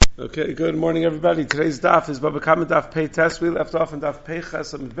Okay, good morning, everybody. Today's daf is Bava daf Pei Tes. We left off in daf Pei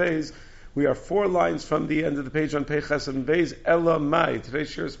Chesam Beis. We are 4 lines from the end of the page on Pei Chesam Beis. Ella Mai.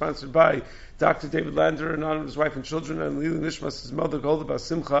 Today's share is sponsored by Dr. David Lander in honor of his wife and children, and Lili Nishmas, his mother, Golda Bas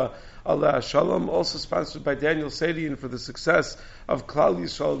Simcha Allah Shalom. Also sponsored by Daniel Sadian for the success of Klal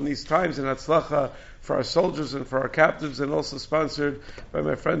Yisrael in these times, and Hatzlacha for our soldiers and for our captives, and also sponsored by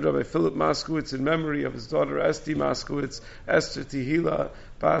my friend Rabbi Philip Moskowitz in memory of his daughter Esti Moskowitz, Esther Tehila,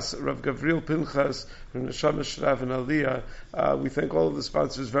 Bas Rav Gavril Pinchas, from Neshama Shrav and Aliyah. We thank all of the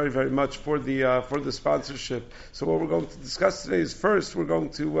sponsors very, very much for the sponsorship. So what we're going to discuss today is, first we're going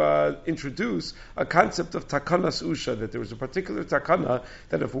to introduce a concept of takanas usha, that there was a particular takana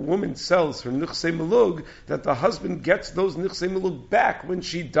that if a woman sells her nichsei melug, that the husband gets those nichsei melug back when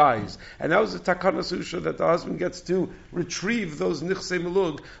she dies. And that was a takanas usha, that the husband gets to retrieve those nichsei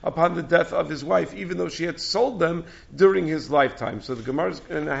melug upon the death of his wife, even though she had sold them during his lifetime. So the Gemara is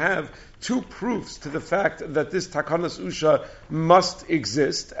going to have two proofs to the fact that this takanas usha must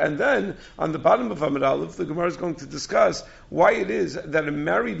exist, and then on the bottom of Amud Aleph, the Gemara is going to discuss why it is that a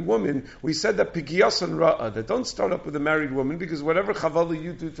married woman, we said that pigiyasan ra'ah, that don't start up with a married woman, because whatever chavala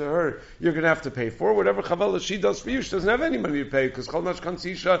you do to her, you're going to have to pay for. Whatever chavala she does for you, she doesn't have any money to pay, because chol nash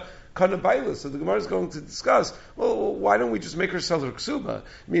kansisha kanabayla. So the Gemara is going to discuss, well, why don't we just make her sell her kesubah?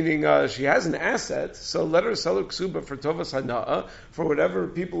 Meaning, she has an asset, so let her sell her kesubah for tovas hana'ah, for whatever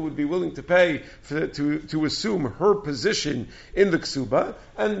people would be willing to pay to assume her position in the kesubah,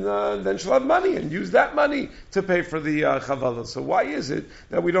 and then she'll have money and use that money to pay for the chavala. So why is it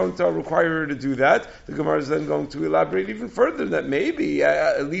that we don't require her to do that? The Gemara is then going to elaborate even further that maybe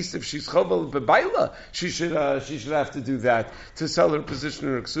at least if she's chaval bebayla, she should have to do that to sell her position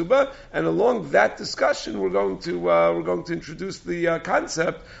in her kesubah. And along that discussion, we're going to introduce the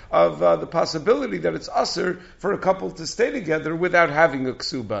concept of the possibility that it's usher for a couple to stay together without having a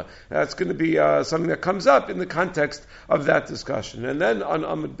kesubah. That's going to be something that comes up in the context of that discussion. And then on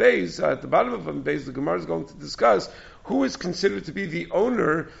Amud Beis, at the bottom of Amud Beis, the Gemara is going to discuss who is considered to be the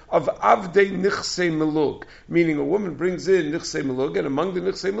owner of avdei nichsei melug, meaning a woman brings in nichsei melug, and among the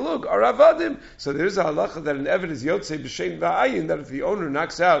nichsei melug are avadim. So there is a halacha that an eved is yotzei b'shem va'ayin, that if the owner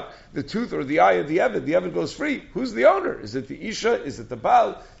knocks out the tooth or the eye of the eved goes free. Who's the owner? Is it the isha? Is it the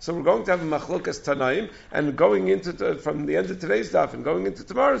baal? So we're going to have a machlokas tanaim, and going into from the end of today's daf and going into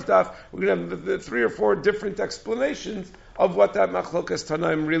tomorrow's daf, we're going to have the 3 or 4 different explanations of what that machlokas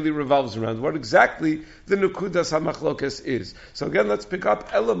tanaim really revolves around, what exactly the nukudas ha-machlokas is. So again, let's pick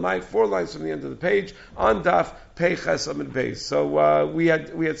up Elamai, 4 lines from the end of the page, on daf Pei Chesam and Beis. So we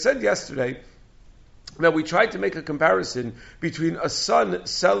had said yesterday that we tried to make a comparison between a son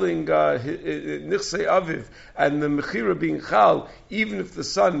selling nichsei aviv and the mechira being chal, even if the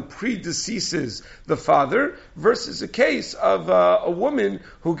son predeceases the father, versus a case of a woman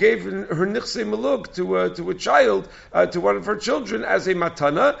who gave her nichsei melug to a child, to one of her children as a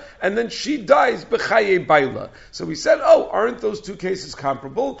matana, and then she dies b'chaye baila. So we said, aren't those two cases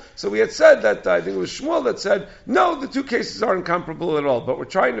comparable? So we had said that, I think it was Shmuel that said, no, the two cases aren't comparable at all, but we're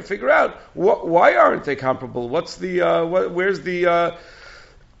trying to figure out why aren't they comparable? What's where's the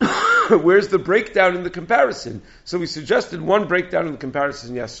where's the breakdown in the comparison? So we suggested one breakdown in the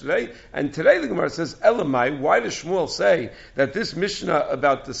comparison yesterday, and today the Gemara says, Elamai, why does Shmuel say that this Mishnah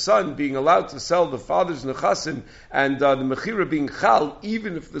about the son being allowed to sell the father's nechasim and the mechira being chal,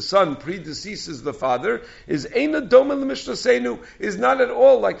 even if the son predeceases the father, is eina doma l'mishnah seinu, is not at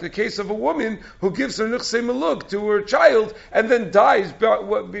all like the case of a woman who gives her nichsei melug to her child and then dies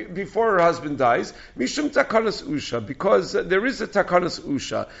before her husband dies, mishum takanas usha, because there is a takanas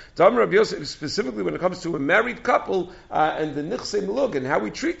usha. Rabbi Yosef, specifically when it comes to a married couple and the nichsei melug and how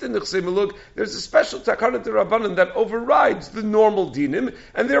we treat the nichsei melug, there's a special takana to Rabbanan that overrides the normal dinim,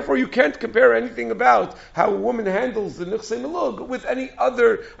 and therefore you can't compare anything about how a woman handles the nichsei melug with any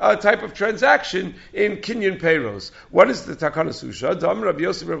other type of transaction in kinyan peiros. What is the takana usha? Dam Rabbi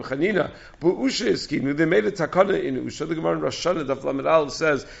Yosef Rabbi Chanina bu'usha eskinu. They made a takana in usha. The Gemara in Rosh Hashanah Daf Lamed Aleph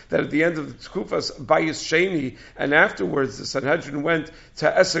says that at the end of the Tkufas Bayis Sheni, and afterwards the Sanhedrin went to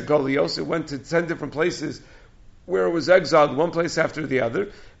Eser Gali. It went to 10 different places where it was exiled, one place after the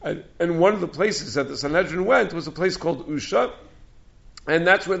other. And one of the places that the Sanhedrin went was a place called Usha. And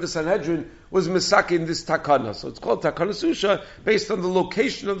that's where the Sanhedrin was Mesakin this takana. So it's called takana susha based on the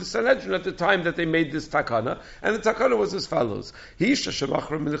location of the Sanhedrin at the time that they made this takana. And the takana was as follows. If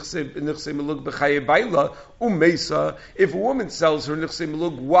a woman sells her nichse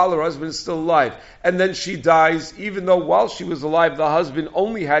melug while her husband is still alive, and then she dies, even though while she was alive, the husband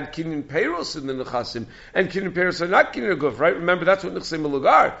only had kinyan peiros in the nechasim, and kinyan peiros are not kinyan aguf, right? Remember, that's what nichse melug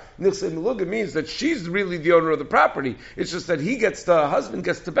are. Nichse melug means that she's really the owner of the property. It's just that the husband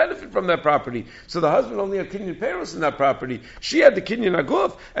gets to benefit from that property. So the husband only had kinyan peiros in that property. She had the kinyan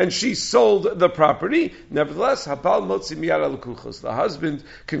aguf, and she sold the property. Nevertheless, habal motzi miyad al kuchos. The husband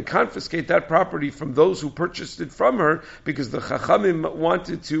can confiscate that property from those who purchased it from her, because the chachamim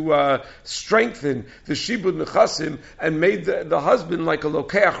wanted to strengthen the shibud nechasim and made the husband like a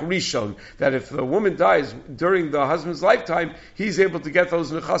lokeach rishon, that if the woman dies during the husband's lifetime, he's able to get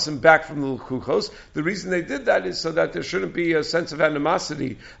those nechasim back from the lukuchos. The reason they did that is so that there shouldn't be a sense of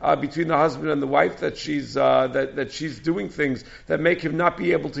animosity between the husband and the wife, that she's that she's doing things that make him not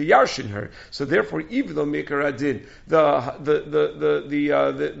be able to yarshin her. So therefore, even though Mikar Adin,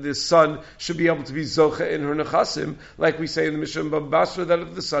 the son should be able to be zocha in her nechasim, like we say in the Mishnah Bava Basra, that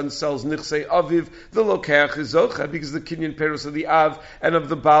if the son sells nichsei aviv, the lokeach is zocha, because the kinyan peros of the av and of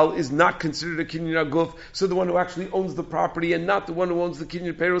the baal is not considered a kinyan aguf. So the one who actually owns the property and not the one who owns the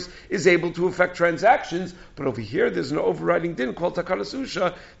kinyan peros is able to affect transactions. But over here, there's an overriding din called takana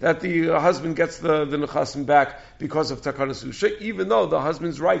susha, that the husband gets the nechasim back because of takana susha, even though the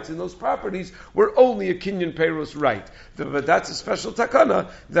husband's rights in those properties were only a kinyan peros right. But that's a special takana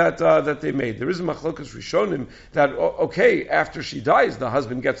that they made. There is a machlokas rishonim that, okay, after she dies, the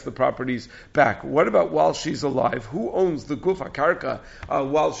husband gets the properties back. What about while she's alive? Who owns the guf hakarka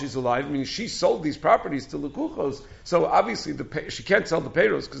while she's alive? I mean, she sold these properties to lekuchos, so obviously she can't sell the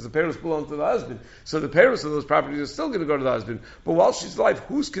peiros because the peiros belong to the husband. So the peiros of those properties are still going to go to the husband. But while she's alive,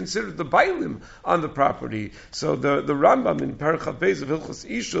 who's considered the bailim on the property? So the Rambam in Parachav Beis of Hilchos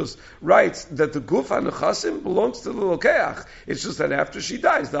Ishus writes that the guf hanechasim belongs to the lokeach. It's just that after she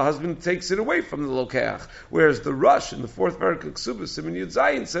dies, the husband takes it away from the lokeach. Whereas the Rush in the fourth parak of Kesubah, Siman Yud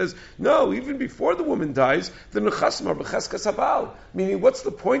Zayin, says, no, even before the woman dies, the nechasim are b'cheskas habal. Meaning, what's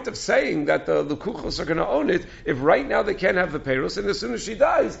the point of saying that the kuchos are going to own it if right now they can't have the peiros, and as soon as she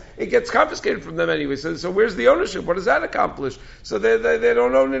dies, it gets confiscated from them anyway. So where's the ownership? What does that accomplish? So they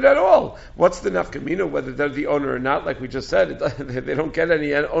don't own it at all. What's the nafkamina, whether they're the owner or not? Like we just said, they don't get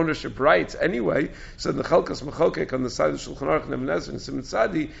any ownership rights anyway. So the Chalkas Machokek on the side of Shulchan Aruch Nebuchadnezzar and Simon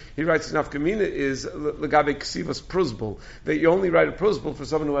Sadi, he writes nafkamina is legabe ksivas pruzbul, that you only write a pruzbul for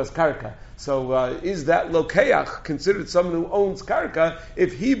someone who has karka. So is that lokeach considered someone who owns karka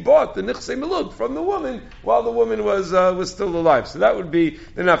if he bought the nichsei melug from the woman while the woman was still alive? So that would be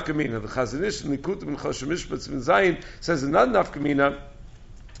the nafkamina. The Chazon Ish in Likutim and Choshen Mishpat Tzvin Zayin says another nafkamina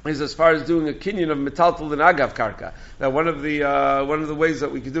is as far as doing a kinyan of metaltal and agav karka. Now, one of the ways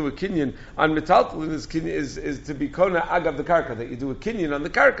that we could do a kinyan on metaltal is to be kona agav the karka, that you do a kinyan on the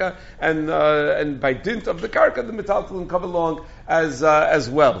karka, and by dint of the karka, the metaltal come along as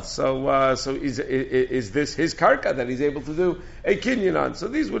well. So is this his karka that he's able to do a kinyan on? So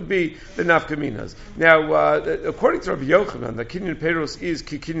these would be the nafkaminas. Now, according to Rabbi Yochanan, the kinyan peiros is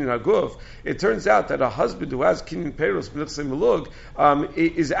ki kinyan aguf. It turns out that a husband who has kinyan peiros b'nichsei melug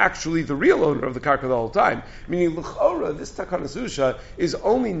is actually the real owner of the karka the whole time. Meaning, l'chora, this takana susha is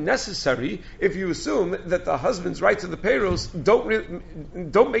only necessary if you assume that the husband's right to the peiros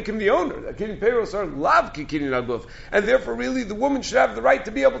don't make him the owner. The kinyan peiros are lav ki kinyan aguf, and therefore, really, the woman should have the right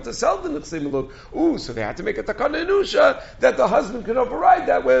to be able to sell the nichsei melug. So they had to make a takana enusha that the husband can override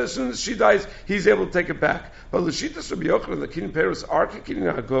that, where as soon as she dies, he's able to take it back. But l'shitas Rabbi Yochanan, the kinyan peiros are ki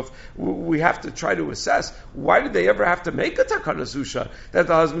kinyan aguf. We have to try to assess, why did they ever have to make a takana susha that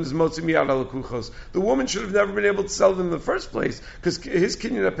the husband is motzi miyad al kuchos? The woman should have never been able to sell them in the first place, because his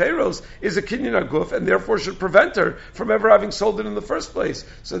kinyan peiros is a kinyan aguf, and therefore should prevent her from ever having sold it in the first place.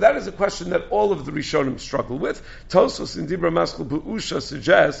 So that is a question that all of the Rishonim struggle with. Tosos in Dibra Maskul Bu'usha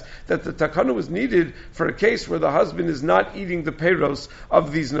suggests that the takana was needed for a case where the husband is not eating the peiros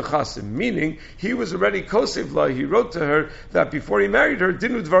of these nechasim, meaning he was already kosev la. He wrote to her that before he married her,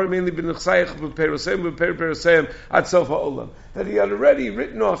 dinu dvar mainly b'nechsayich b'peirosem b'peirosem at sofa olam, that he had already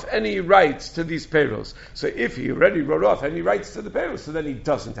written off any rights to these peiros. So if he already wrote off any rights to the peiros, so then he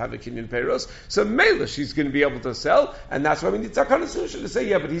doesn't have a kinyan peiros. So mela, she's going to be able to sell, and that's why we need takana susha to say,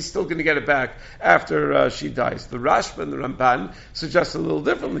 yeah, but he's still going to get it back after she dies. The Rashba and the Ramban Ramban suggests a little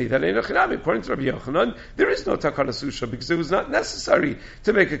differently, that according to Rabbi Yochanan, there is no takana susha, because it was not necessary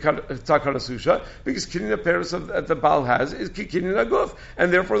to make a takana susha, because kinina peres that the Baal has is kinina guf,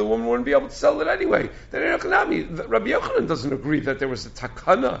 and therefore the woman wouldn't be able to sell it anyway. Then Rabbi Yochanan doesn't agree that there was a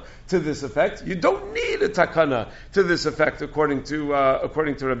takana to this effect. You don't need a takana to this effect, according to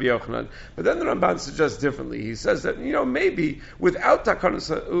Rabbi Yochanan. But then the Ramban suggests differently. He says that, maybe without takana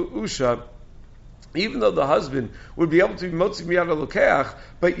usha, even though the husband would be able to be motzi miyad lokeach,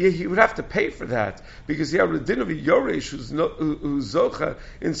 but he would have to pay for that, because he had a din of a yoresh who's zocha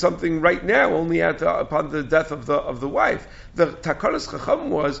in something right now only upon the death of the wife. The takanas chacham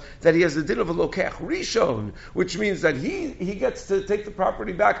was that he has a din of a lokeach rishon, which means that he gets to take the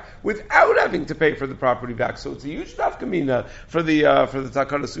property back without having to pay for the property back. So it's a huge nafkamina for the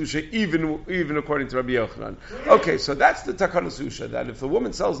takanas usha, even according to Rabbi Yochanan. Okay, so that's the takanas usha, that if the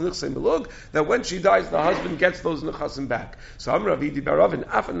woman sells nichsei melug, that when she dies, the husband gets those nechasim back. So I'm Rav Idi Barav and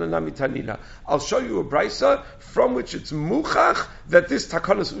Afan Nanami Tanina. I'll show you a brisa from which it's muchach that this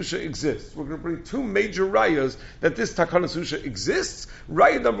takanas usha exists. We're going to bring two major rayas that this takanas usha exists.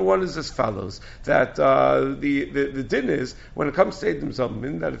 Raya number one is as follows: that the din is, when it comes to Eidim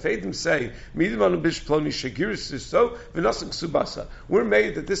Zommin, that if Eidim say Midim anu bish ploni shegiris so v'nasam ksubasa, we're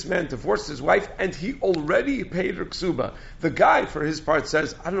made that this man divorced his wife and he already paid her ksuba. The guy, for his part,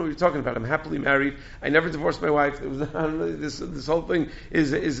 says, I don't know what you're talking about. I'm happily married. I never divorced my wife. It was, I don't know, this whole thing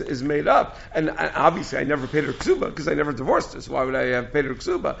is made up. And obviously, I never paid her ksuba because I never divorced her. So why would I have paid her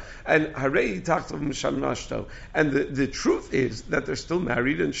ksuba? And harei talks of misham nashto. And the truth is that they're still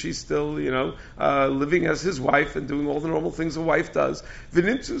married and she's still, living as his wife and doing all the normal things a wife does.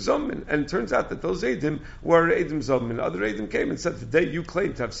 V'nimtzu zomin. And it turns out that those edim were edim zomin. Other edim came and said, the day you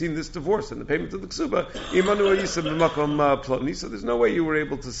claim to have seen this divorce and the payment of the ksuba, imanu yisam b'makom ploni. So there's no way you were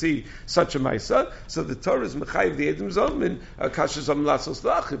able to see such a maisa. So the Torah is mechayiv the edim zomin kasher zom lasos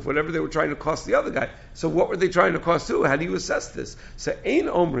la'achiv, whatever they were trying to cost the other guy. So what were they trying to cost who? How do you assess this? So ein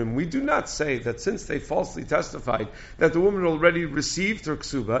omrim, we do not say that since they falsely testified that the woman already received her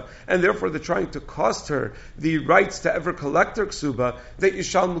ksuba and therefore they're trying to cost her the rights to ever collect her ksuba, that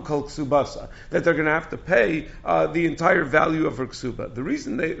yishalmu kol ksubasa, that they're going to have to pay the entire value of her ksuba. The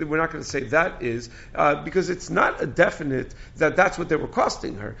reason we're not going to say that is because it's not a definite that that's what they were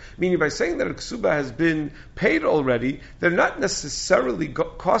costing her. Meaning by saying that her ksuba has been paid already, they're not necessarily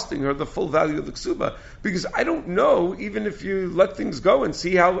costing her the full value of the ksuba, because I don't know, even if you let things go and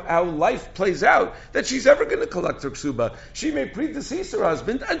see how life plays out, that she's ever going to collect her ksuba. She may predecease her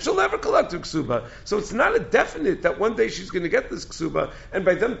husband and she'll never collect her ksuba. So it's not a definite that one day she's going to get this ksuba, and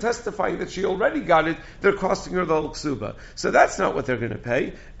by them testifying that she already got it, they're costing her the whole ksuba. So that's not what they're going to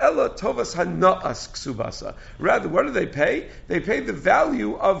pay. Ella tovas hana'as ksubasa. Rather, what do they pay? They pay the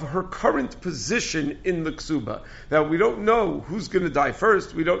value of her current position in the ksuba. Now, we don't know who's going to die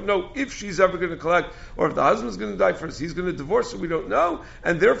first. We don't know if she's ever going to collect, or if the husband's going to die first, he's going to divorce her. We don't know.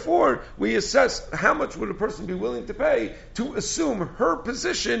 And therefore, we assess how much would a person be willing to pay to assume her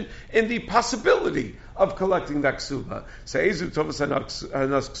position in the possibility of collecting that ksuba. So, ezu tovas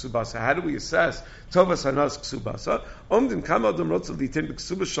hanas ksubasa. How do we assess tovas hanas ksubasa? Omdim kama adam rotzav litin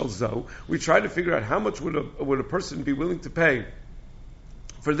b'ksuba shel zo. We try to figure out how much would a person be willing to pay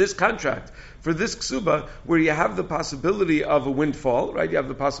for this contract, for this ksuba, where you have the possibility of a windfall, right? You have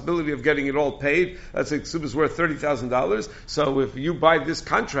the possibility of getting it all paid. Let's say ksuba is worth $30,000. So if you buy this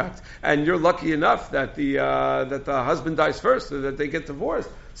contract and you're lucky enough that the husband dies first, or that they get divorced,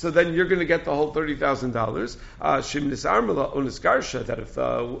 so then you're going to get the whole $30,000. Shimnis armela onisgarsha, that if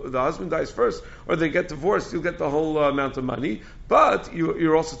the husband dies first or they get divorced, you'll get the whole amount of money. But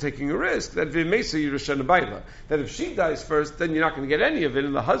you're also taking a risk that that if she dies first, then you're not going to get any of it,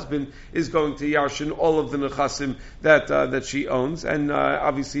 and the husband is going to yarshin all of the nechasim that she owns, and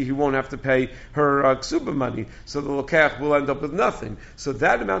obviously he won't have to pay her ksuba money. So the lokach will end up with nothing. So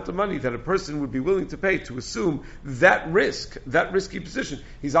that amount of money that a person would be willing to pay to assume that risky position,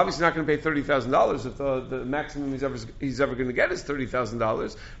 he's obviously not going to pay $30,000 if the maximum he's ever going to get is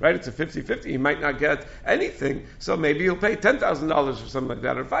 $30,000, right? It's a 50-50. He might not get anything, so maybe he'll pay $10,000 or something like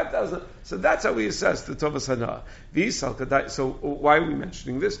that, or $5,000. So that's how we assess the tovas hana. So why are we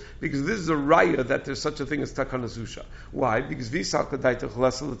mentioning this? Because this is a raya that there's such a thing as takanas usha. Why? Because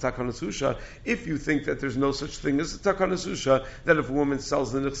if you think that there's no such thing as a takanas usha, that if a woman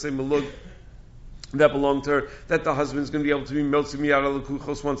sells the nichsei malug that belong to her, that the husband's going to be able to be miltzim miyad al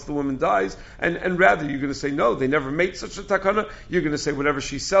kuchos once the woman dies, and rather you're going to say no, they never made such a takana. You're going to say whatever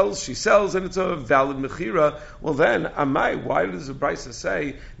she sells, and it's a valid mechira. Well then, amai, why does the Brisa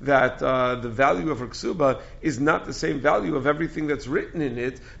say that the value of her kesubah is not the same value of everything that's written in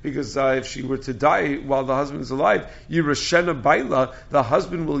it? Because if she were to die while the husband is alive, yirashena baila, the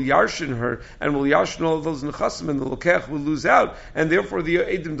husband will yarshin her and will yarshin all of those nechasim, and the lokech will lose out, and therefore the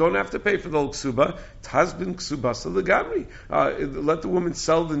edim don't have to pay for the kesubah. Husband ksubasa legamri. Let the woman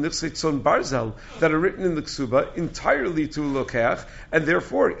sell the nifsei tzon barzel that are written in the ksuba entirely to lokeach, and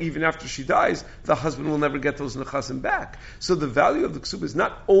therefore, even after she dies, the husband will never get those nechasim back. So the value of the ksuba is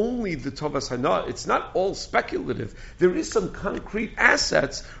not only the tovas hana; it's not all speculative. There is some concrete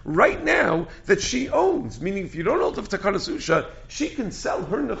assets right now that she owns. Meaning, if you don't hold of takanas usha, she can sell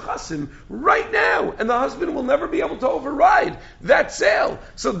her nechasim right now, and the husband will never be able to override that sale.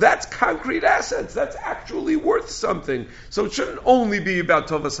 So that's concrete assets. That's actually worth something. So it shouldn't only be about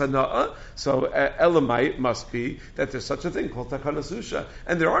tovas hana'ah. So elamai must be that there's such a thing called takanas usha,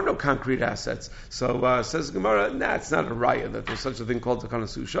 and there are no concrete assets. So says Gemara, it's not a raya that there's such a thing called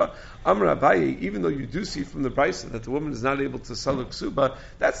takanas usha. Amar Abaye, even though you do see from the Brisa that the woman is not able to sell her ksuba,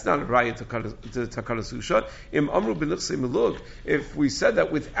 that's not a raya to takanas usha. Im amru b'nichsei melug. If we said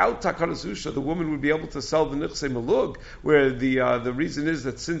that without takanas usha, the woman would be able to sell the nichsei melug, where the reason is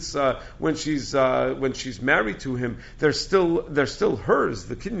that since when she's married to him, they're still hers.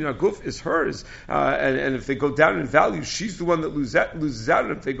 The kinyan aguf is hers, and if they go down in value, she's the one that loses out.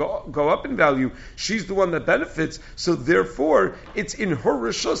 And if they go up in value, she's the one that benefits. So therefore, it's in her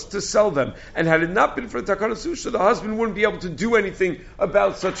rishus to sell them. And had it not been for takanas usha, the husband wouldn't be able to do anything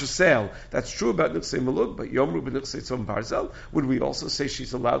about such a sale. That's true about nichsei malug, but yomru b'nichsei tzom barzel. Would we also say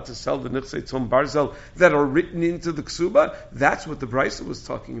she's allowed to sell the nichsei tzom barzel that are written into the ksuba? That's what the Brisa was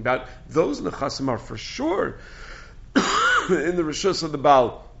talking about. Those nechasim are for sure in the rishus of the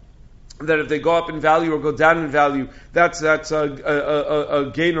Baal, that if they go up in value or go down in value, that's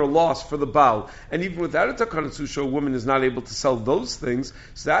a gain or loss for the Baal. And even without a takanas usha, a woman is not able to sell those things.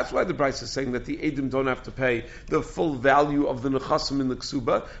 So that's why the Brisa is saying that the edim don't have to pay the full value of the nechasim in the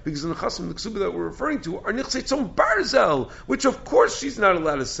ksuba, because the nechasim in the ksuba that we're referring to are nichsei tzom barzel, which of course she's not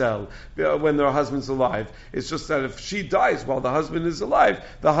allowed to sell when their husband's alive. It's just that if she dies while the husband is alive,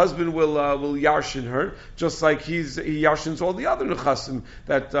 the husband will yarshin her, just like he yarshins all the other nechasim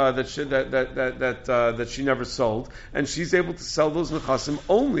that she never sold, and she's able to sell those nechasim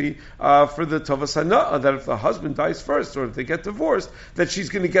only for the tovas hana'ah, that if the husband dies first, or if they get divorced, that she's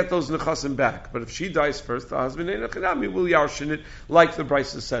going to get those nechasim back. But if she dies first, the husband will yarshin it, like the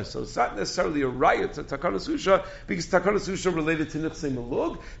Brisa says. So it's not necessarily a riot to takanas usha, because takanas usha related to nichsei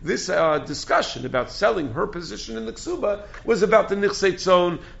melug. This discussion about selling her position in the ksuba was about the nichsei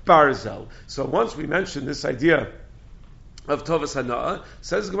tzon barzel. So once we mentioned this idea of tovas hana'ah,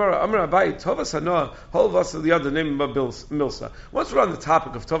 says Gemara, Amar Abaye, tovas hana'ah, holvas the other name of milsa. Once we're on the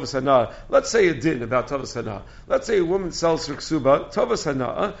topic of tovas hana'ah, let's say a din about tovas hana'ah. Let's say a woman sells her ksuba, tovas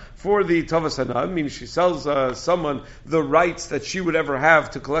hana'ah, for the tovas hana'ah, meaning she sells someone the rights that she would ever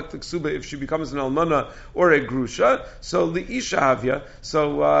have to collect the ksuba if she becomes an almana or a grusha. So the isha havya,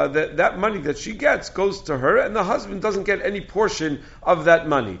 so that money that she gets goes to her, and the husband doesn't get any portion of that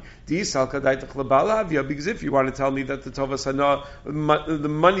money. Because if you want to tell me that the tovas hana'ah, the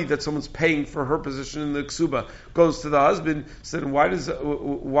money that someone's paying for her position in the ksuba, goes to the husband, so then why does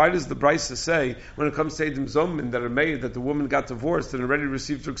the Brisa say, when it comes to edim zomin that are made, that the woman got divorced and already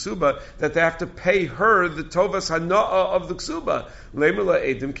received her ksuba, that they have to pay her the tovas hana'ah of the ksuba? Lemela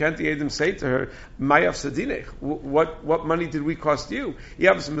edim, can't the edim say to her, Mayav sadinech, what money did we cost you? If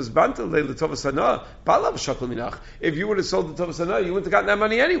you would have sold the tovas hana'ah, you wouldn't have gotten that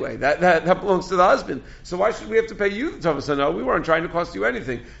money anyway. That belongs to the husband. So why should we have to pay you the tovas hana'ah? We weren't trying to cost you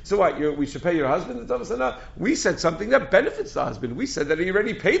anything. So what? We should pay your husband the tovas hana'ah? We said something that benefits the husband. We said that he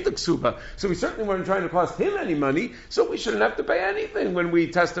already paid the ksuba. So we certainly weren't trying to cost him any money. So we shouldn't have to pay anything when we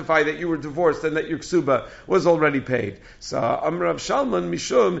testify that you were divorced and that your ksuba was already paid. So Amrav Shalman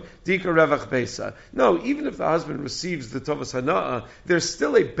Mishum Dika Revach Besa. No, even if the husband receives the tovas hana'ah, there's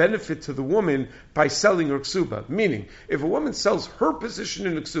still a benefit to the woman by selling her ksuba. Meaning, if a woman sells her position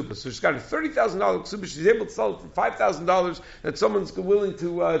in a ksuba, so she's got a $30,000 ksuba, she's able to sell it for $5,000, that someone's willing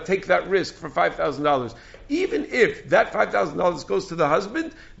to take that risk for $5,000. Even if that $5,000 goes to the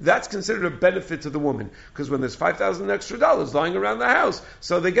husband, that's considered a benefit to the woman. Because when there's $5,000 extra dollars lying around the house,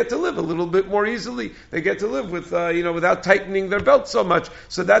 so they get to live a little bit more easily. They get to live with, without tightening their belt so much.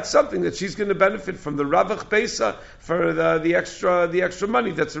 So that's something that she's going to benefit from, the ravach beisa, for the extra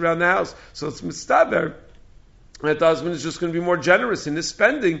money that's around the house. So it's mistaber that the husband is just going to be more generous in his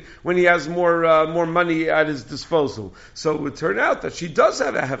spending when he has more money at his disposal. So it would turn out that she does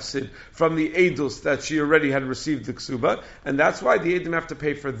have a hefsid from the edus that she already had received the Kesubah, and that's why the edim have to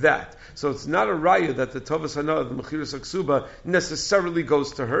pay for that. So it's not a raya that the tovas hana, the mechiras Kesubah, necessarily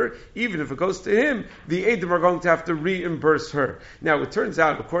goes to her. Even if it goes to him, the edim are going to have to reimburse her. Now it turns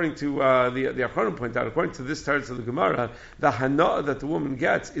out, according to the Achronim point out, according to this teretz of the Gemara, the hana that the woman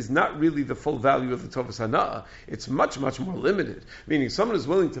gets is not really the full value of the tovas hana. It's much, much more limited. Meaning someone is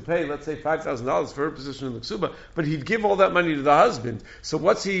willing to pay, let's say, $5,000 for her position in the Kesubah, but he'd give all that money to the husband. So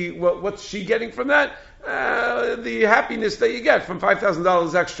what's she getting from that? The happiness that you get from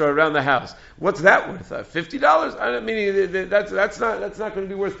 $5,000 extra around the house. What's that worth? $50? I mean, that's not going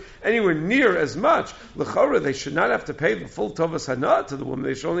to be worth anywhere near as much. L'chora, they should not have to pay the full tovas hana to the woman.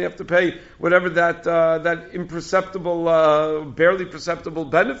 They should only have to pay whatever that imperceptible, barely perceptible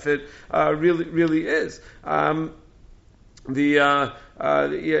benefit really is. So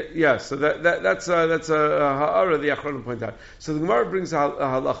that's ha'ara the Achronim point out. So the Gemara brings a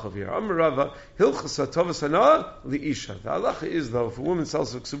halacha over here. Amar Rava, hilchasa tovas hana liisha. The halacha is, though, if a woman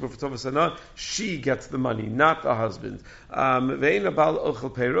sells a Kesubah for tovas hana, she gets the money, not the husband. Ve'ein bal ochel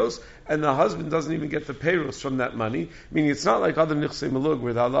peiros, and the husband doesn't even get the peiros from that money. Meaning, it's not like other nichsei malug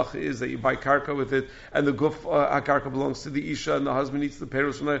where the halacha is that you buy karka with it, and the guf karka belongs to the isha, and the husband eats the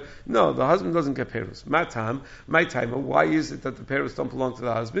peiros from that. No, the husband doesn't get peiros. Matam, my time. Why is it that the peiros don't belong to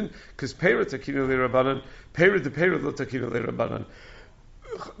the husband? Because peiros takinu le'rabanan, peiros the peiros lo takinu le'rabanan.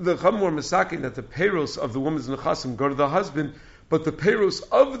 The Chamor Masakin that the peiros of the woman's nechasim go to the husband, but the peiros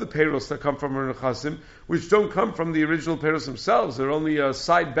of the peiros that come from her nechasim, which don't come from the original peiros themselves, they're only a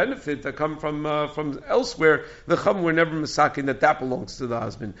side benefit that come from elsewhere. The Chum were never masakin that belongs to the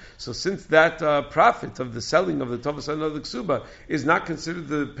husband. So since that profit of the selling of the tovas hana of the Kesubah is not considered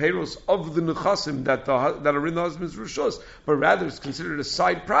the peiros of the nechasim that are in the husband's rishos, but rather it's considered a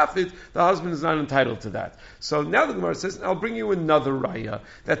side profit, the husband is not entitled to that. So now the Gemara says, I'll bring you another raya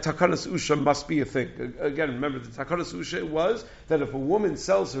that takanas usha must be a thing. Again, remember the takanas usha was that if a woman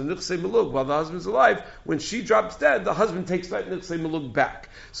sells her nichsei malug while the husband's alive, when she drops dead, the husband takes that nichsei malug back.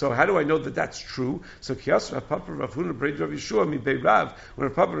 So how do I know that that's true? So Kiyas Rav Papa Rav Huna Brei Rav Yeshua mi Bei Rav, when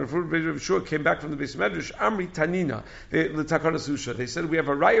Rav Papa Rav Huna Brei Rav Yeshua came back from the Beis Medrash, Amri Tanina, the Takanas Usha. They said we have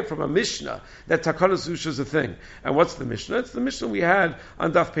a raya from a Mishnah that Takanas Usha is a thing. And what's the Mishnah? It's the Mishnah we had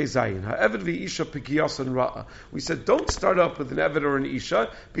on Daf Pei Zayin. Ha'eved v'isha pekiyas and ra'a. We said don't start up with an eved or an isha,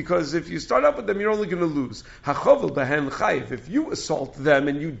 because if you start up with them, you're only going to lose. Ha'chovel behen chayiv. If you assault them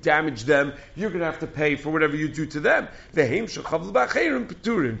and you damage them, you're going to have to pay for whatever you do to them. But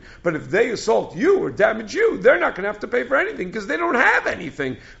if they assault you or damage you, they're not going to have to pay for anything because they don't have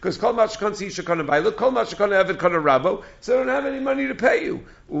anything. Because kol mashkan si shakana bayla, kol mashkan eved kana rabo, so they don't have any money to pay you.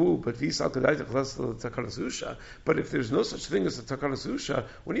 But if there's no such thing as a takanas usha,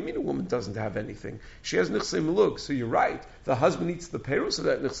 what do you mean a woman doesn't have anything? She has nichsei malug. So you're right. The husband eats the peiros of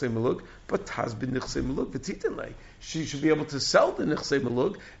that nichsei malug, but husband nichsei malug v'titinlei. She should be able to sell the nichsei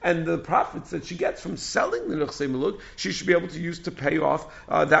malug, and the profits that she gets from selling the nichsei malug, she should be able to use to pay off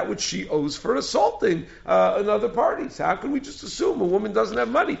that which she owes for assaulting another party. So how can we just assume a woman doesn't have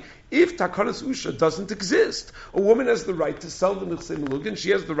money? If takanas usha doesn't exist, a woman has the right to sell the nichsei malug, and she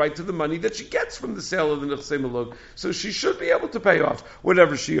has the right to the money that she gets from the sale of the nichsei malug. So she should be able to pay off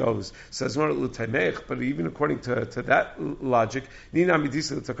whatever she owes. Says but even according to that logic, nina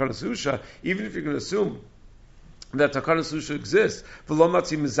midisa takanas usha, even if you're going to assume that takanas usha exists,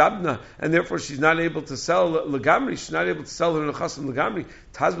 v'lomatzi mizabna, and therefore she's not able to sell legamri, she's not able to sell her nechasim legamri,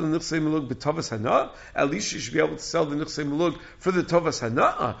 tazbel nichsei malug b'tovas hana, at least she should be able to sell the nichsei malug for the tovas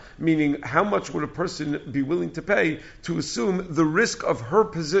hana, meaning how much would a person be willing to pay to assume the risk of her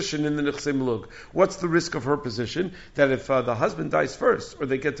position in the nichsei malug? What's the risk of her position? That if the husband dies first, or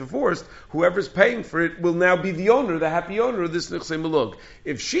they get divorced, whoever's paying for it will now be the owner, the happy owner of this nichsei malug.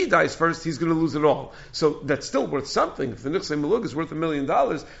 If she dies first, he's going to lose it all. So that's still worth something. If the nichsei malug is worth $1 million,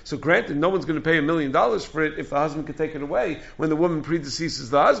 so granted, no one's going to pay $1 million for it if the husband could take it away when the woman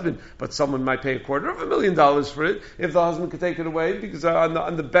predeceases the husband. But someone might pay $250,000 for it if the husband could take it away, because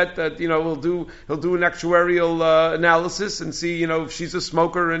on the bet that he'll do an actuarial analysis and see if she's a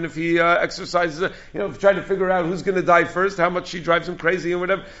smoker, and if he exercises, trying to figure out who's going to die first, how much she drives him crazy and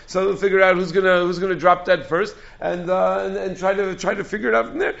whatever. So they'll figure out who's going to drop dead first, and try to figure it out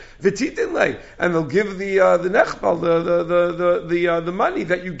from there. V'titin lei, and they'll give the nech lechbal, the money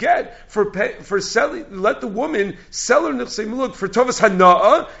that you get for selling, let the woman sell her nichsei milug for tovas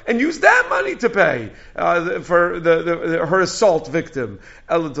hana'ah and use that money to pay for her assault victim.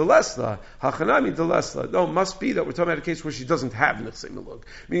 Ela delesla, hachanami delesla. No, it must be that we're talking about a case where she doesn't have nichsei milug.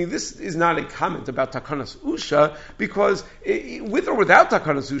 Meaning this is not a comment about takanas usha, because with or without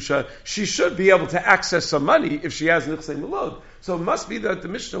takanas usha, she should be able to access some money if she has nichsei milug. So it must be that the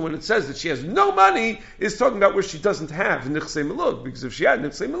Mishnah, when it says that she has no money, is talking about where she doesn't have nichsei milug, because if she had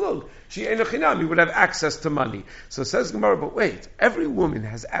nichsei milug, she einachinami would have access to money. So it says Gemara, but wait, every woman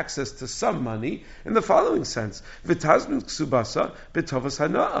has access to some money in the following sense: v'tazmin ksubasa b'tovas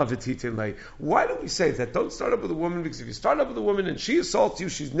hana'a v'titin lei. Why do we say that? Don't start up with a woman, because if you start up with a woman and she assaults you,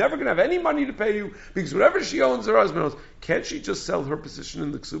 she's never going to have any money to pay you, because whatever she owns, her husband owns. Can't she just sell her position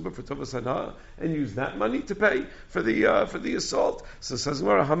in the ksuba for tovas hana'a and use that money to pay for the assault? So says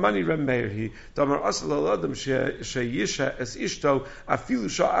Gemara, Hamani Reb Meir Damar Asal Al Adam Sheyisha Es Ishto Afilu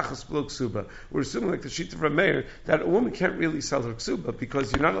Sha'achas B'lo Ksuba. We're assuming, like the sheet of Reb Meir, that a woman can't really sell her ksuba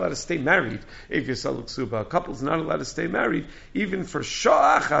because you're not allowed to stay married if you sell a ksuba. A couple's not allowed to stay married even for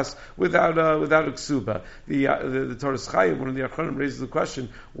Sha'achas without a ksuba. The Torah Chaim, one of the Achronim, raises the question: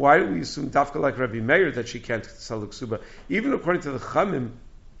 why do we assume dafka like Rabbi Meir that she can't sell a ksuba? Even according to the Chamim,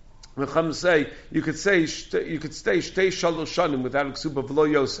 the Chum say you could stay shtei shalosh shanim without a ksuba v'lo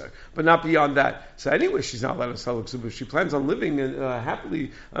yoser, but not beyond that. So anyway, she's not allowed to sell a ksuba. If she plans on living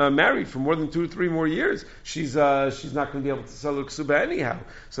happily married for more than 2 or 3 more years, she's not going to be able to sell her ksuba anyhow.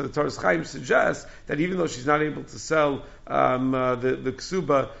 So the Torah Chaim suggests that even though she's not able to sell the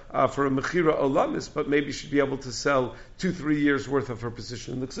ksuba for a mechira olamis, but maybe she'd be able to sell 2-3 years worth of her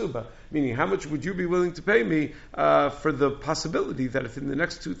position in the ksuba. Meaning, how much would you be willing to pay me for the possibility that if in the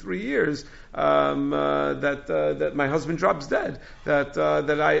next 2-3 years that my husband drops dead, that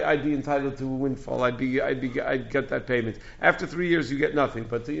I'd be entitled to a windfall. I'd get that payment. After 3 years, you get nothing.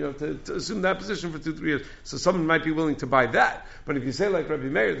 But to assume that position for 2-3 years, so someone might be willing to buy that. But if you say like Rabbi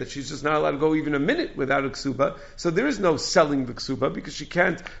Meir that she's just not allowed to go even a minute without a ksuba, so there is no selling the ksuba because she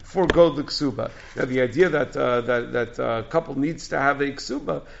can't forego the ksuba. Now the idea that a couple needs to have a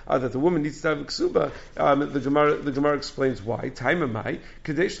ksuba, that the woman needs to have a ksuba, the Gemara explains why. Taimamai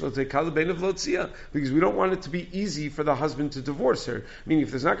kadesh lo tekal bein of lotzia, because we don't want it to be easy for the husband to divorce her. Meaning, if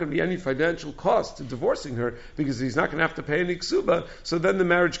there's not going to be any financial cost to divorcing her because he's not going to have to pay any ksuba, so then the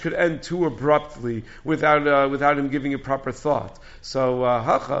marriage could end too abruptly without him giving it proper thought. So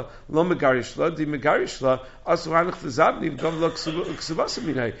hacha lo megarishla di megarishla asu hanach tezavni v'gav lo ksubasa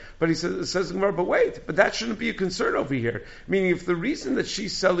minay. But he says but wait, but that shouldn't be a concern over here. Meaning, if the reason that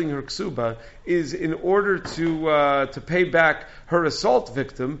she's selling her ksuba is in order to pay back her assault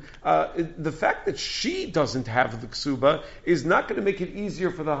victim, the fact that she doesn't have the ksuba is not going to make it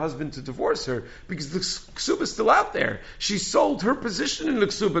easier for the husband to divorce her, because the ksuba is still out there. She sold her position in the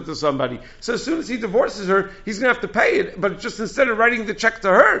ksuba to somebody. So as soon as he divorces her, he's going to have to pay it, but just instead of writing the check to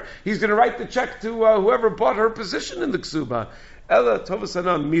her, he's going to write the check to whoever bought her position in the ksuba. Ella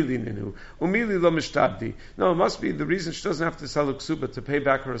tovasana mili ninu umili lo mishtabdi. No, it must be the reason she doesn't have to sell a ksuba to pay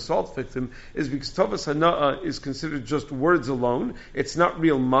back her assault victim is because tovasana is considered just words alone. It's not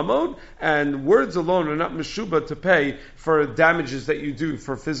real mamon, and words alone are not meshuba to pay for damages that you do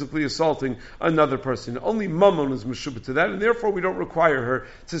for physically assaulting another person. Only mamon is meshuba to that, and therefore we don't require her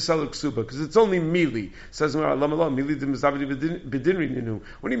to sell a ksuba because it's only mili. Says mili bidinri ninu.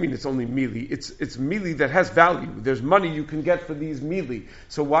 What do you mean it's only mili? It's mili that has value. There's money you can get for these mili.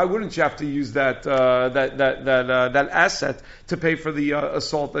 So why wouldn't you have to use that asset to pay for the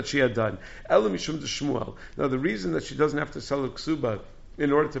assault that she had done? Elam mishum de Shmuel. Now the reason that she doesn't have to sell a ksuba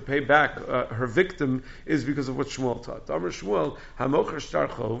in order to pay back her victim is because of what Shmuel taught. Amar Shmuel, hamocher shtar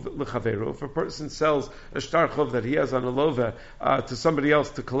chov lechaveru. If a person sells a shtar chov that he has on a lova to somebody else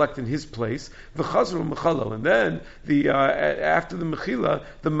to collect in his place, v'chazru mechalo, and then after the mechila,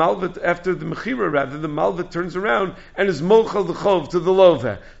 the malva turns around and is mochel the chov to the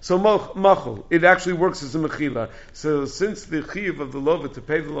lova. So machel, it actually works as a mechila. So since the chiv of the lova to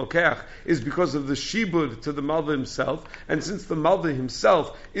pay the lokeach is because of the shibud to the malva himself, and since the malva himself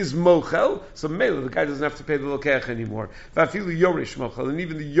is mochel, so mele, the guy doesn't have to pay the lokeach anymore. Vafilu yorish mochel, and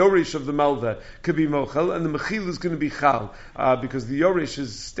even the yorish of the malva could be mochel, and the mechil is going to be chal, because the yorish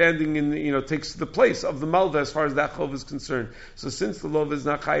is standing in, takes the place of the malva as far as that chov is concerned. So since the lova is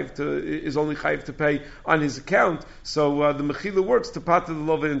not is only chayiv to pay on his account, so the mechila works to pat the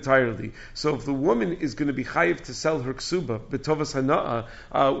lova entirely. So if the woman is going to be chayiv to sell her ksuba b'tovas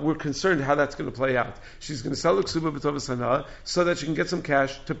hana'a, we're concerned how that's going to play out. She's going to sell her ksuba b'tovas hana'a so that she can get some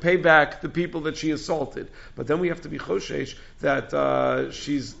cash to pay back the people that she assaulted. But then we have to be choshesh that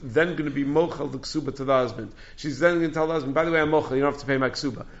she's then going to be mochel the ksuba to the husband. She's then going to tell the husband, by the way, I'm mochel, you don't have to pay my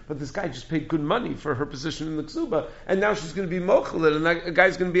ksuba. But this guy just paid good money for her position in the ksuba, and now she's going to be mochel it, and that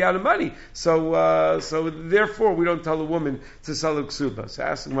guy's going to be out of money. So therefore, we don't tell the woman to sell the ksuba. So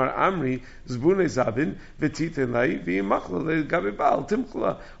ask Gemara, Amri, zbunei zabin, v'titen lai, v'yimachla le'gabe baal,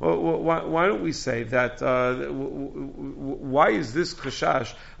 timchla. Why don't we say that, why is this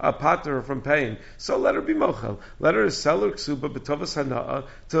chashash pater her from paying? So let her be mochel. Let her sell her ksuba b'tovas hana'a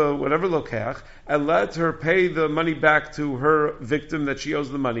to whatever lokeach, and let her pay the money back to her victim that she owes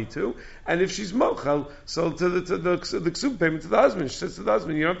the money to. And if she's mochel, so to the ksuba payment to the husband. She says to the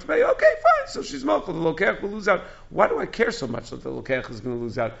husband, you don't have to pay. Okay, fine. So she's mochel. The lokeach will lose out. Why do I care so much that the lokeach is going to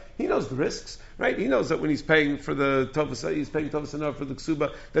lose out? He knows the risks, right? He knows that when he's paying for the tovas, he's paying tovas enough for the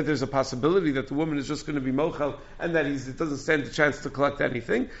ksuba, that there's a possibility that the woman is just going to be mochel, and that it doesn't stand a chance to collect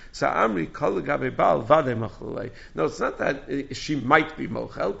anything. So Amri kol legabe baal vade mochelei. No, it's not that she might be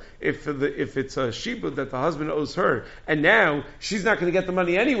mochel if it's a shibud that the husband owes her, and now she's not going to get the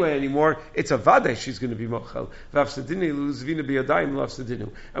money anyway anymore. It's a vade she's going to be mochel.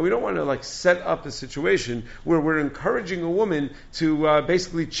 And we don't want to set up a situation where we're encouraging a woman to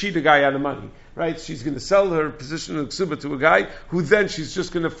basically cheat a guy out of money. Right? She's going to sell her position of ksuba to a guy who then she's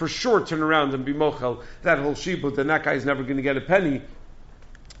just going to for sure turn around and be mochel that whole shibud, and that guy's never going to get a penny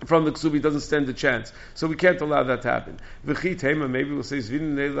from the ksuba. He doesn't stand a chance. So we can't allow that to happen. Maybe we'll say,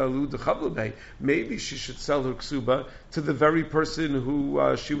 maybe she should sell her ksuba to the very person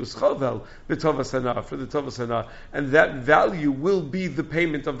who she was chavel b'tovas hana, for the tovas hana, and that value will be the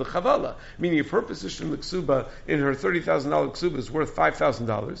payment of the chavala. Meaning, if her position in the ksuba in her $30,000 ksuba is worth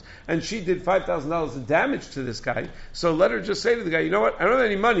 $5,000, and she did $5,000 of damage to this guy, so let her just say to the guy, you know what? I don't have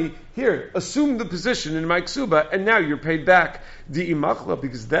any money. Here, assume the position in my ksuba, and now you're paid back the imachla,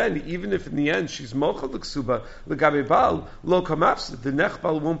 because then, even if in the end she's mochel the ksuba legabe bal lo kamafs, the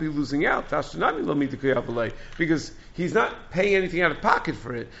nechbal won't be losing out. Tashnami lo midikuyabelei, because he's not paying anything out of pocket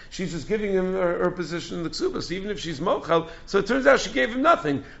for it. She's just giving him her position in the ksuba. So even if she's mochel, so it turns out she gave him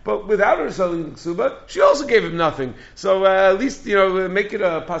nothing. But without her selling the ksuba, she also gave him nothing. So at least make it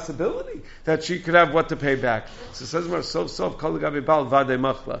a possibility that she could have what to pay back. So it says more sof kol legabe bal vade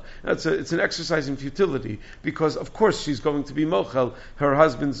machla. It's an exercise in futility, because of course she's going to be mochel her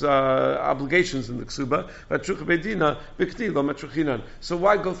husband's obligations in the ksuba. So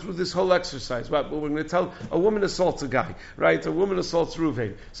why go through this whole exercise? Well, we're going to tell a woman assaults a guy, right? A woman assaults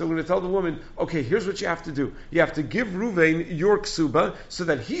Ruvain. So we're going to tell the woman, okay, here's what you have to do. You have to give Ruvain your ksuba, so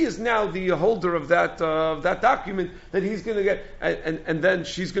that he is now the holder of that document that he's going to get. And then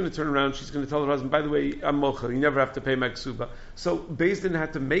she's going to turn around. She's going to tell her husband, by the way, I'm mochel. You never have to pay my ksuba. So Beis Din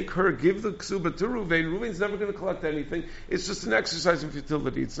had to make her give the ksuba to Ruvain. Ruvain's never going to collect anything. It's just an exercise in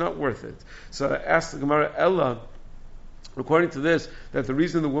futility. It's not worth it. So I asked the Gemara, Ella, according to this, that the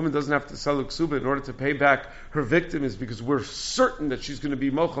reason the woman doesn't have to sell a ksuba in order to pay back her victim is because we're certain that she's going to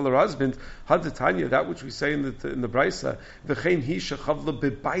be mochel her husband. Hadatanya, that which we say in the Braisa, v'chein hi shechavla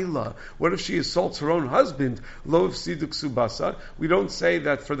bebaila. What if she assaults her own husband? Lo ifsidu ksubasa. We don't say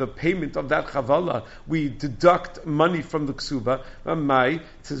that for the payment of that chavala we deduct money from the ksuba. Mai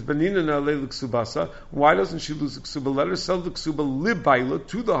tis benina na'alei ksubasa. Why doesn't she lose the ksuba? Let her sell the ksuba libaila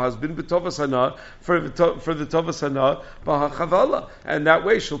to the husband b'tovas hana for the tovas hana b'hachavala, and that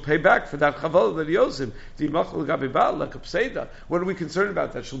way she'll pay back for that chavala that he owes him. What are we concerned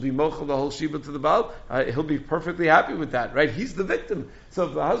about? That she'll be mochel the whole shiba to the baal? He'll be perfectly happy with that, right? He's the victim. So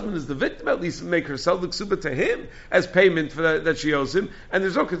if the husband is the victim, at least make her sell the ksuba to him as payment for that she owes him. And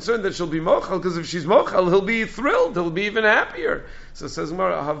there's no concern that she'll be mochel, because if she's mochel, he'll be thrilled. He'll be even happier. So it says, no,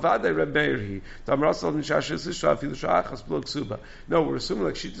 we're assuming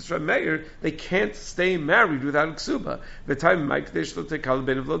like Shittas Reb Meir, they can't stay married without a ksuba. The time because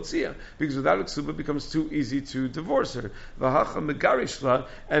without a ksuba it becomes too easy to divorce her.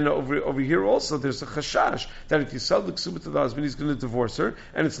 And over here also there's a chashash that if you sell the ksuba to the husband, he's going to divorce her,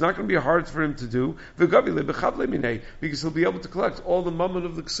 and it's not going to be hard for him to do, because he'll be able to collect all the mammon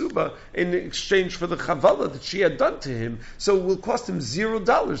of the ksuba in exchange for the chavala that she had done to him. So it will cost him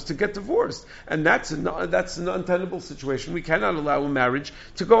 $0 to get divorced, and that's an untenable situation. We cannot allow a marriage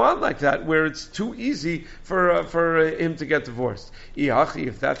to go on like that, where it's too easy for him to get divorced.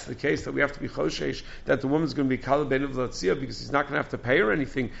 If that's the case, that we have to be choshesh that the woman's going to be kala ben of latzia, because he's not going to have to pay her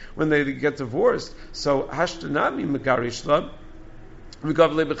anything when they get divorced. So hashtanami megarishla.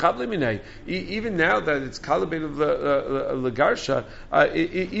 Even now that it's kalabein of legarsha,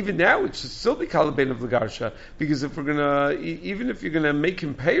 even now it should still be kalabein of legarsha, because if we're gonna, even if you're gonna make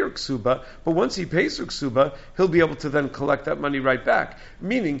him pay her ksuba, but once he pays her ksuba, he'll be able to then collect that money right back.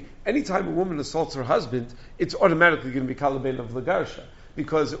 Meaning, anytime a woman assaults her husband, it's automatically going to be kalabein of legarsha.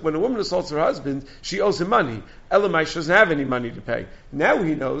 Because when a woman assaults her husband, she owes him money. Elamai, she doesn't have any money to pay. Now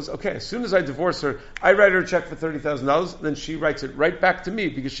he knows, okay, as soon as I divorce her, I write her a check for $30,000, then she writes it right back to me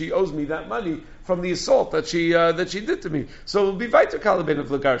because she owes me that money from the assault that she did to me. So it'll be weiter kalabein of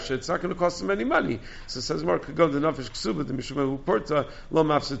legarsha. It's not going to cost him any money. So it says, Mark, go the nafish ksuba, the mishuma porta, lo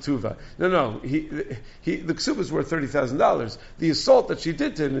mafsatuva. No, the ksuba is worth $30,000. The assault that she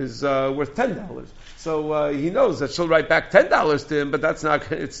did to him is worth $10. So he knows that she'll write back $10 to him, but that's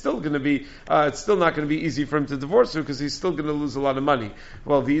not. It's still going to be. It's still not going to be easy for him to divorce her because he's still going to lose a lot of money.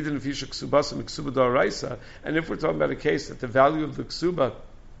 Well, v'idin if yisha ksubasa miksuba da'araisa, and if we're talking about a case that the value of the ksuba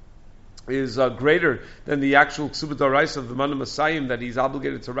is greater than the actual ksuba daraisa of the mana masayim that he's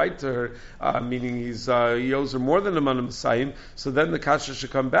obligated to write to her, meaning he owes her more than the mana masayim. So then the kasha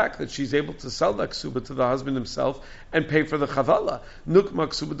should come back that she's able to sell that ksuba to the husband himself and pay for the chavala. Nukma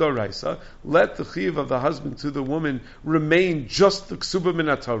ksuba daraisa, let the chiv of the husband to the woman remain just the ksuba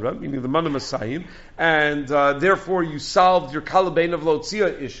min Torah, meaning the mana masayim, and therefore you solved your kalabein of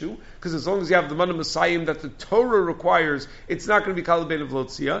lotzia issue, because as long as you have the mana masayim that the Torah requires, it's not going to be kalabein of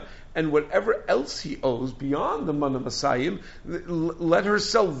lotzia. And whatever else he owes beyond the mana masayim, let her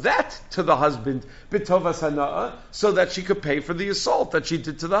sell that to the husband b'tovas hana'a, so that she could pay for the assault that she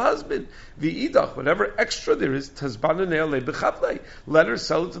did to the husband. V'idach, whatever extra there is, tazbana ne'alei b'chavlei, let her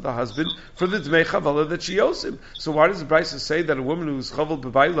sell it to the husband for the dmei chavala that she owes him. So why does the Brisa say that a woman who's chaval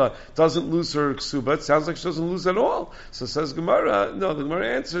b'bayla doesn't lose her ksuba? It sounds like she doesn't lose at all. So says Gemara, no, the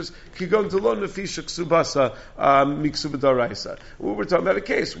Gemara answers, kigon telo nefisha ksubasa miksuba daraisa. We're talking about a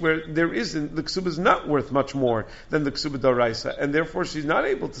case where there isn't, the ksuba is not worth much more than the ksuba daraisa, and therefore she's not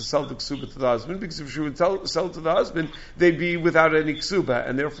able to sell the ksuba to the husband, because if she would sell it to the husband, they'd be without any ksuba,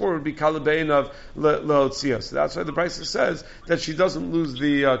 and therefore it would be kalabein of leotzia. So that's why the Brisa says that she doesn't lose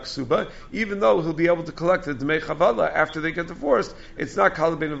the ksuba, even though he'll be able to collect the dmei chavala after they get divorced. It's not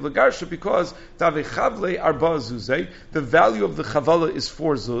kalabein of legarsha, because tave chavle arba zuzay, the value of the chavala is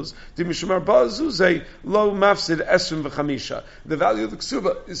 4 zuz, the mishum arba zuzay lo mafsid esrim v'chamisha. The value of the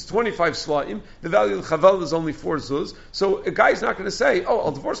ksuba is 25 slaim. The value of the chaval is only 4 zuz. So a guy's not going to say, "Oh,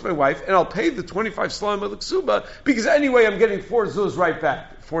 I'll divorce my wife and I'll pay the 25 slaim of the ksuba because anyway I'm getting 4 zuz right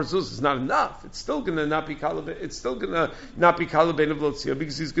back." 4 zuz is not enough. It's still going to not be kalabein. It's still going to not be kalabein of lotzia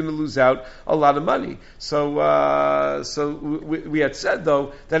because he's going to lose out a lot of money. So we had said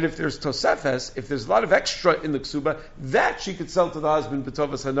though that if there's tosefes, if there's a lot of extra in the ksuba, that she could sell to the husband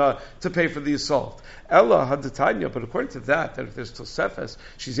b'tovas hana to pay for the assault. Ella hadatanya, but according to that if there's tosefes,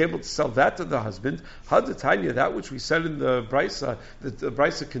 she's able to sell that to the husband. Hadatanya, that which we said in the Brisa, that the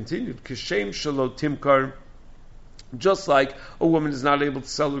Brisa continued, kishem shelo timkar. Just like a woman is not able to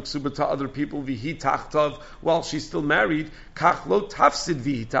sell her ksuba to other people vihi tachtav while she's still married, kach lo tafsid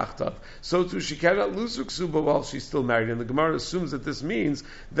vihi tachtav. So too she cannot lose her ksuba while she's still married. And the Gemara assumes that this means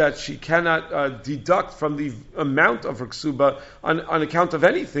that she cannot deduct from the amount of her ksuba on account of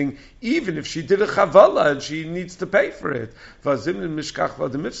anything, even if she did a chavala and she needs to pay for it. But isn't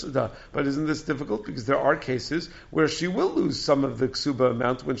this difficult? Because there are cases where she will lose some of the ksuba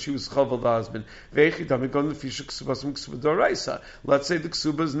amount when she was chaval the husband. Let's say the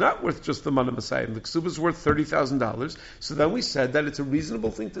ksuba is not worth just the mana masayim. The ksuba is worth $30,000. So then we said that it's a reasonable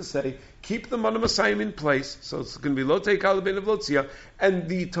thing to say, keep the mana masayim in place. So it's going to be lotei kalabein of lotzia, and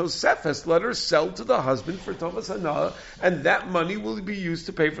the tosefes let her sell to the husband for tovas hana, and that money will be used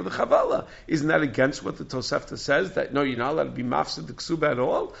to pay for the chavala. Isn't that against what the tosefta says? That no, you're not allowed to be mafsid the ksuba at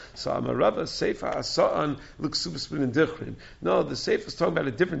all. So Amarava seifa asaan l'ksuba spin dichrin. No, the seifa is talking about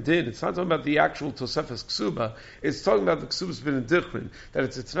a different din. It's not talking about the actual tosefes ksuba. It's talking about the ksubas bin dichrin, that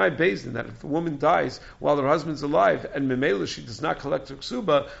it's a t'nai bezin, that if a woman dies while her husband's alive, and memela she does not collect her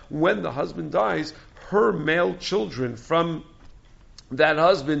ksuba, when the husband dies, her male children from that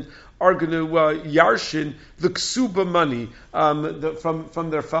husband are going to yarshin the ksuba money from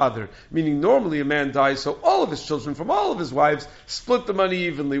their father. Meaning normally a man dies, so all of his children from all of his wives split the money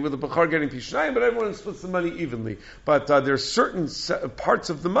evenly, with the bachar getting pishnayim, but everyone splits the money evenly. But there are certain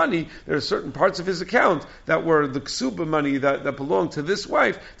parts of the money, there are certain parts of his account that were the ksuba money that belonged to this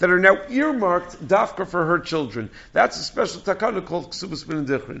wife that are now earmarked dafka for her children. That's a special takana called ksubas bin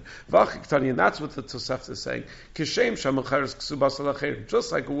dichrin. V'achiktani, and that's what the Tosefta is saying. Kishem shamacheres ksubas alacherim.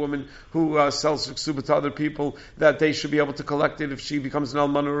 Just like a woman who sells ksuba to other people, that they should be able to collect it if she becomes an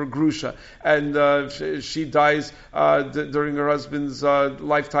almana or a grusha, and if she dies during her husband's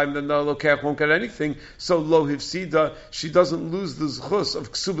lifetime, then the lokech won't get anything. So lo hifsida, she doesn't lose the zchus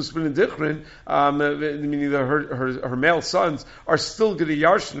of ksubas ben dichrin, meaning that her male sons are still going to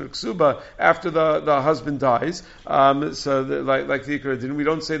yarshin or ksuba after the husband dies. Like the Ikra did, we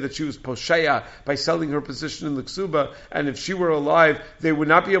don't say that she was posheya by selling her position in the ksuba, and if she were alive, they would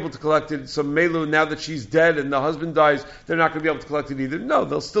not be able to collect it. So melu, now that she's dead and the husband dies, they're not going to be able to collect it either. No,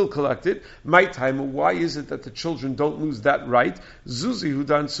 they'll still collect it. My time, why is it that the children don't lose that right? Zuzi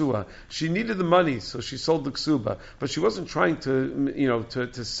hudan sua. She needed the money, so she sold the ksuba, but she wasn't trying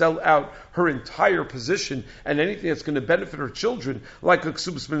to sell out her entire position and anything that's going to benefit her children, like a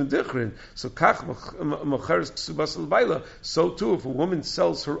ksubas ben dichrin. So kach mocheres ksubas l'bayla. So too, if a woman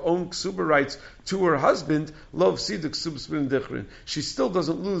sells her own ksuba rights to her husband, lo hafsida ksubas ben dichrin, she still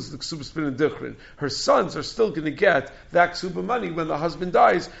doesn't lose the ksubas ben dichrin. Her sons are still going to get that ksuba money when the husband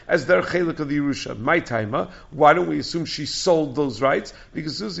dies as their chelik of the Yerusha. My taima, why don't we assume she sold those rights?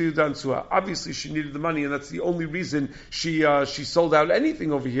 Because Zuzi Udan Sua, obviously she needed the money, and that's the only reason she sold out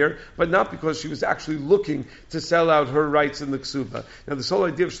anything over here, but not because she was actually looking to sell out her rights in the ksuba. Now, this whole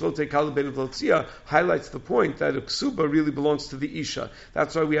idea of shlote kala ben v'lotzia highlights the point that a ksuba really belongs to the isha.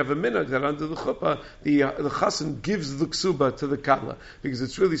 That's why we have a minhag that under the chuppah, the chassan gives the ksuba to the kala, because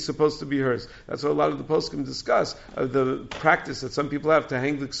it's really supposed to be hers. That's what a lot of the poskim discuss, the practice that some people have to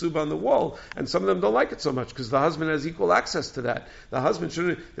hang the ksuba on the wall, and some of them don't like it so much because the husband has equal access to that. The husband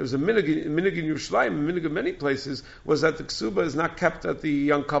shouldn't. There was a minhag in Yerushalayim, a minhag in many places, was that the ksuba is not kept at the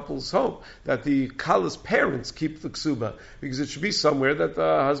young couple's home, that the kala's parents keep the ksuba, because it should be somewhere that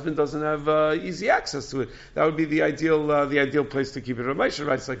the husband doesn't have easy access to it. That would be the ideal place to keep it. Ramesha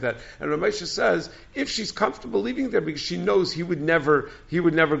writes like that, and Ramesha says if she's comfortable leaving there because she knows he would never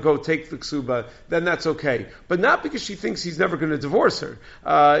go take the ksuba, then that's okay. But not because she thinks he's never going to divorce her.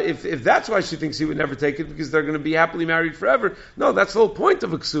 If that's why she thinks he would never take it, because they're going to be happily married forever. No, that's the whole point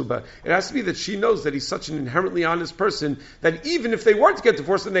of a ksuba. It has to be that she knows that he's such an inherently honest person that even if they were to get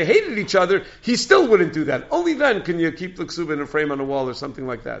divorced and they hated each other, he still wouldn't do that. Only then can you keep the ksuba in a frame on a wall or something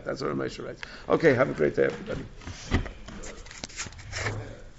like that. That's what Ramesha writes. Okay, have a great day, everybody.